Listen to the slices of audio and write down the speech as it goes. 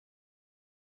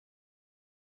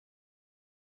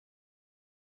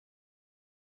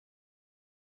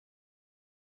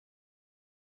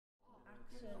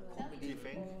What do you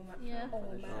think? Yeah.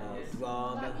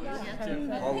 Drama,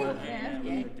 horror,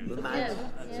 romance.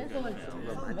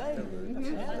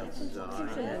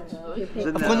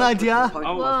 I've got an idea.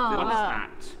 Oh, what's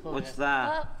that? What's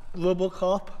that?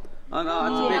 Robocop. Oh no,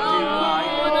 it's a bit too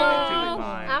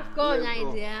fine. I've got an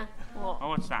idea. Oh,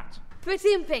 what's that?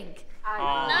 Pretty in Pink. Oh,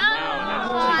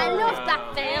 I love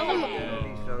that film.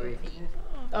 Sorry.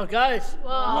 Oh, guys.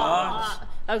 What?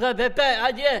 I've got a better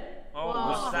idea. Oh,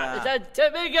 What's that? Is that too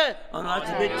big? Oh no, it's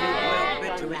a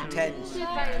bit too intense.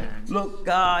 Look,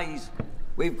 guys,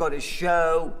 we've got a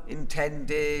show in 10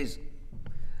 days.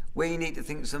 We need to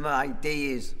think of some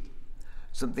ideas.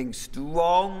 Something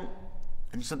strong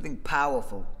and something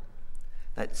powerful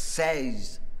that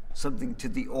says something to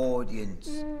the audience.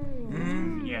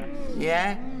 Yes.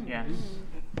 Yeah? Yes.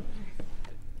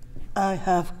 I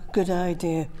have a good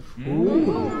idea.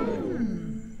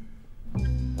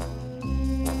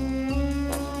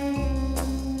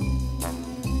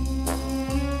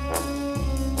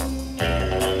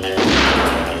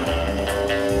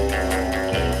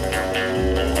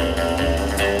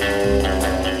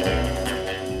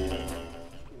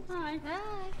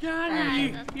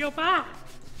 Johnny, you're back.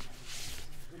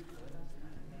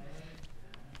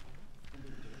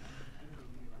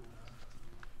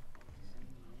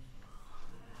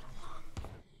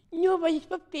 Nobody's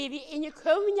put baby in your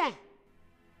comb yet.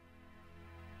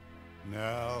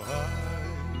 Now I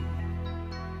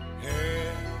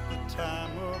had the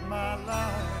time of my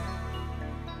life.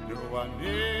 No, I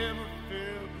never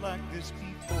felt like this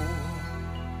before.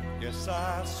 Yes,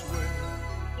 I swear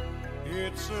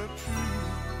it's a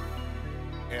truth,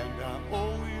 and I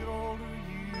owe it all to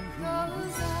you.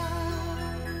 'Cause I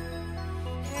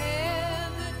had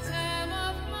the time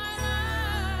of my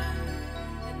life,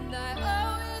 and I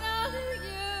owe it all to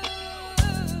you.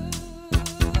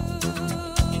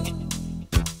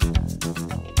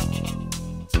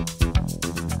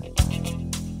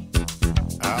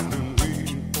 I've been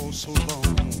waiting for so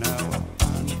long. Now I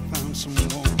finally found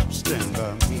someone to stand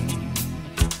by me.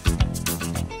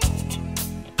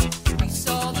 We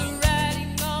saw the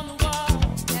writing on the wall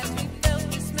as we felt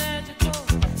this magical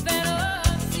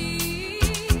fantasy.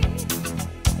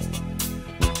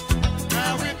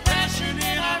 Now with passion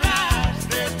in our eyes,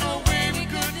 there's no way we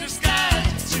could disguise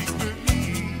it secretly.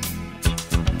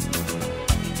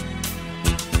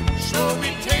 So we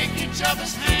take each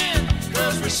other's hand,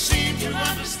 'cause we seem to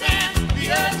understand the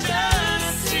urgency.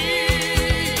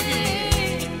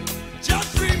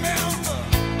 Just remember,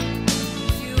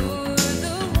 You're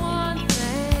the one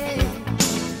thing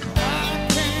I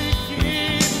can't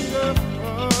get enough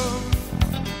of.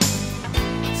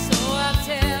 So I'll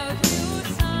tell you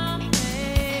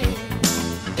something.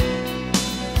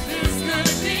 There's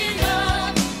gonna be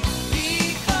love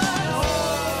because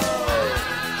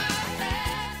I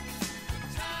had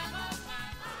time of my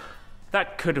That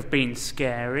could have been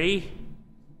scary.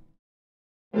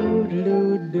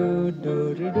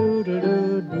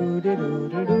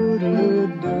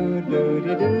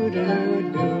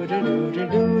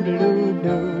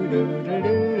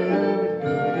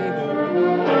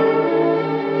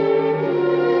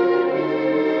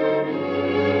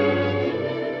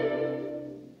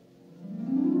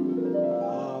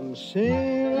 I'm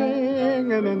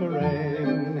singing in the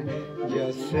rain,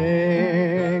 just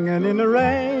singing in the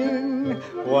rain.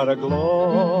 What a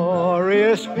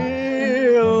glorious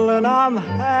feeling, I'm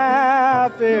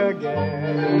happy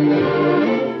again.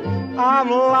 I'm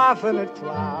laughing at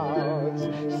clouds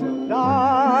so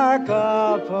dark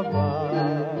up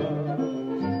above.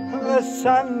 The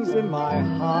sun's in my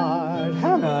heart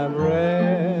and I'm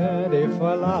ready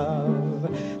for love.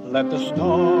 Let the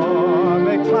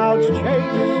stormy clouds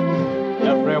chase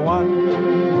everyone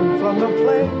from the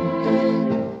place.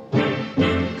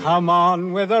 Come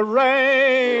on with the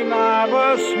rain, I've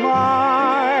a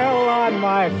smile on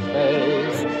my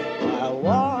face. I'll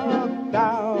walk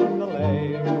down the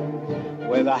lane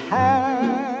with a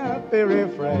happy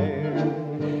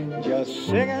refrain, just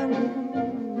singing,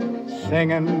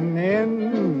 singing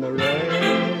in the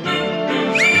rain,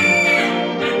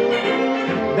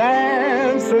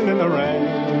 dancing in the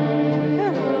rain.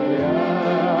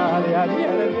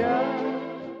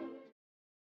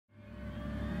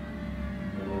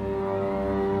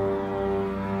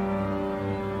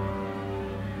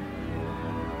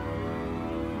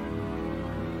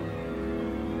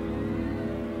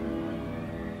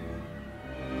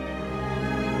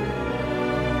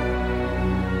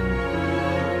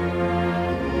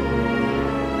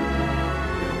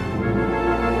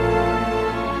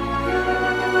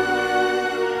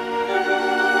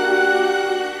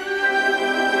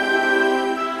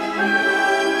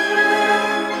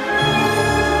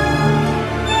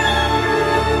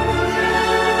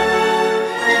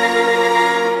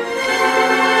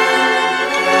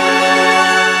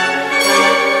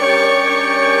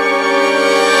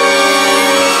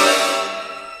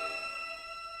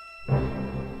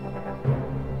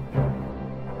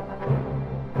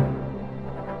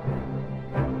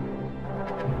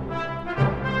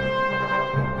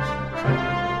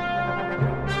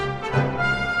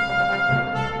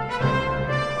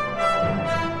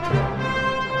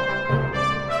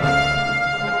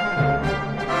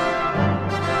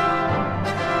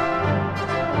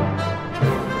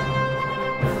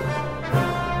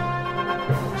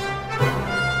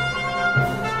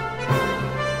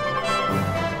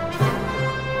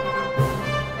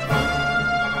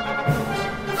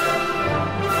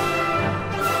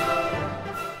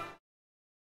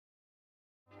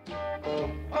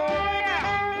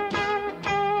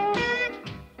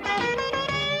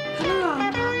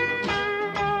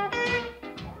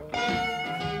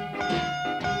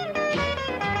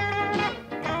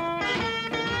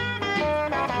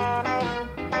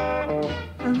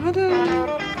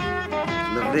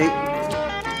 Lovely.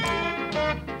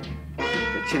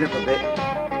 Chin up a bit.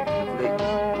 Lovely.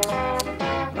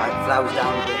 Right, flowers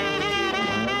down a bit.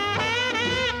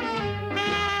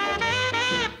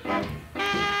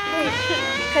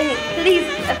 Can you please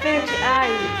avert your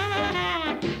eyes?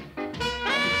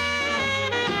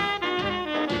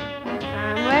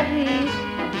 I'm ready.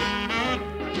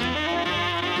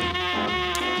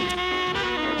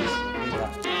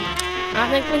 I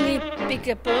think we need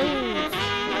bigger buns.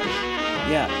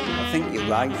 Yeah, I think you're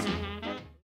right.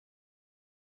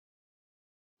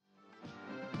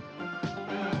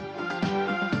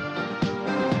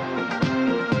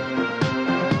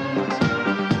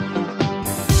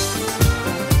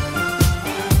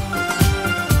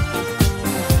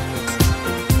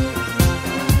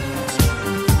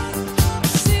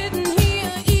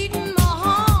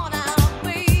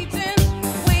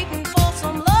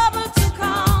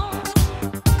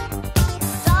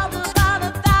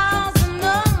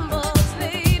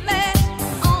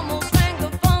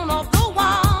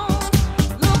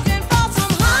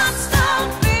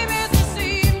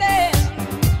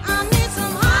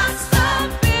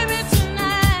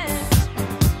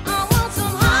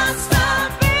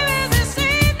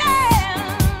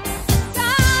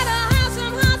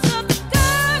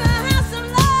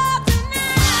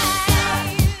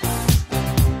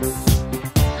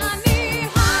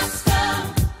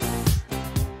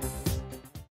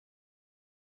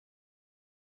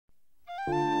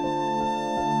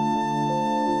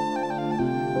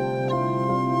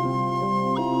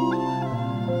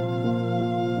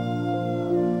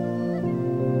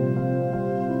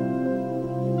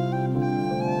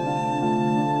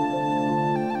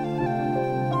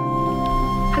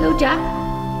 Hello, Jack.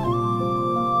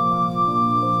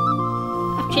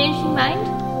 I've changed your mind.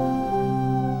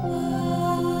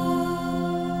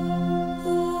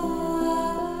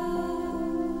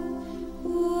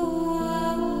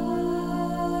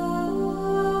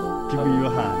 Give me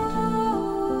your hand.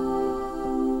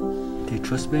 Do you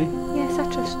trust me? Yes, I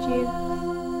trust you.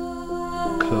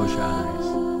 Close your eyes.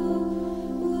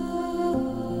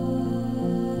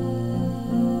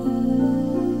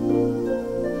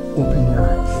 Open your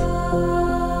eyes.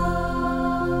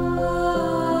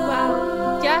 Wow,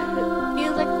 Jack, it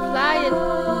feels like flying.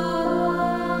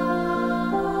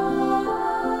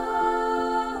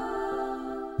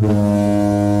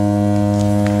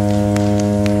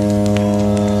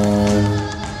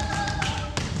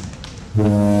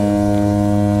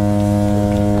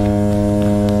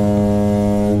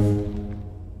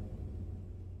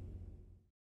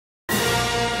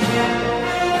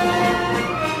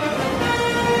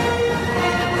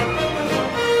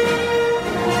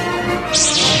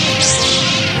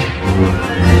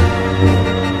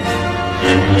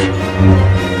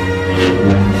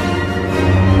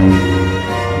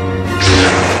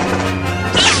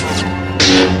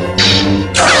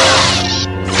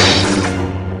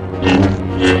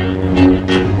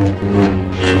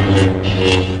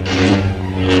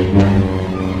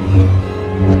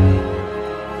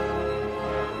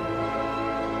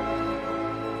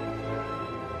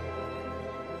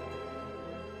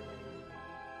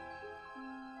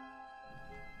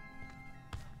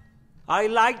 I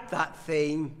like that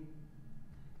theme.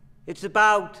 It's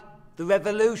about the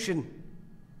revolution.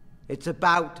 It's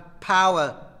about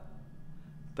power.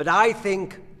 But I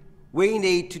think we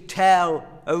need to tell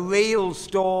a real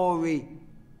story.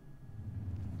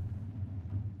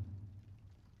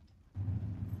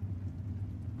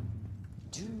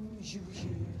 Do you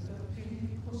hear the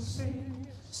people sing,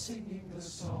 singing the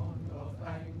song of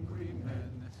angry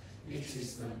men? It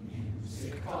is the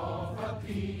music of a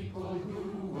people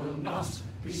who will not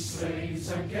be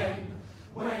slaves again.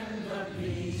 When the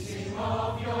beating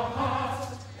of your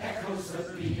heart echoes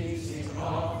the beating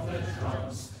of the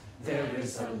drums, there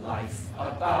is a life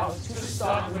about to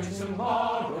start when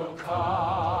tomorrow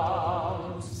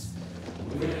comes.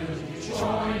 Will you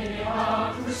join in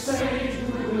our crusade?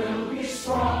 Who will be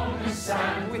strong and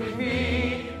stand with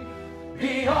me?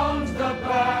 Beyond the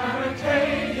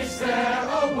barricade, is there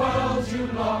a world you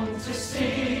long to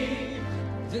see?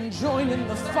 Then join in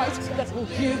the fight that will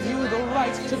give you the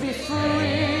right to be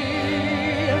free.